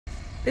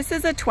This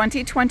is a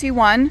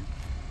 2021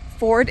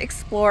 Ford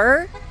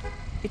Explorer.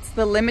 It's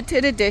the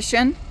limited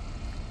edition.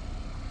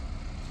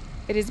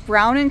 It is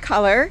brown in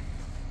color.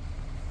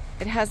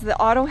 It has the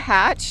auto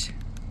hatch.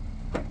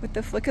 With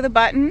the flick of the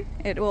button,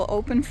 it will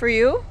open for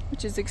you,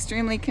 which is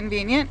extremely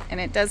convenient,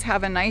 and it does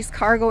have a nice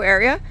cargo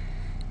area.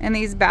 And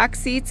these back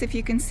seats, if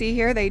you can see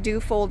here, they do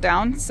fold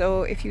down,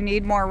 so if you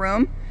need more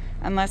room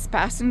and less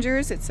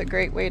passengers, it's a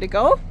great way to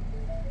go.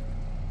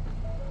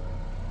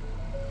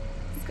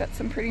 It's got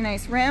some pretty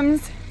nice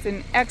rims. It's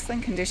in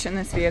excellent condition,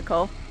 this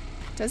vehicle.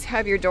 It does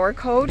have your door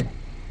code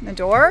in the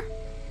door.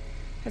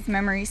 It has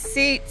memory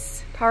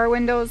seats, power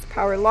windows,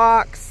 power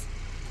locks,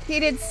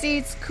 heated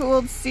seats,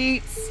 cooled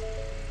seats.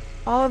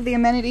 All of the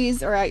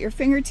amenities are at your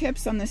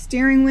fingertips on the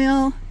steering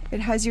wheel.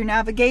 It has your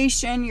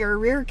navigation, your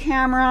rear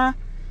camera.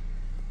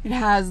 It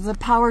has the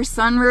power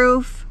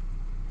sunroof.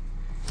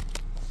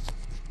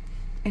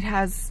 It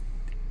has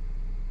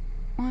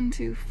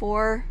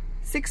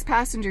 6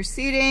 passenger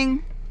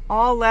seating,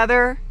 all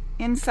leather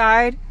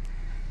inside.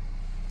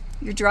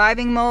 Your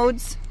driving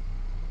modes,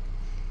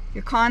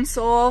 your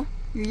console,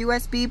 your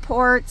USB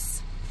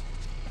ports.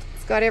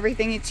 It's got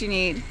everything that you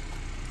need.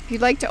 If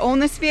you'd like to own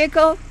this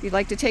vehicle, if you'd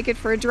like to take it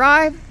for a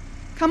drive,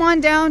 come on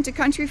down to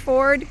Country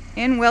Ford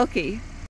in Wilkie.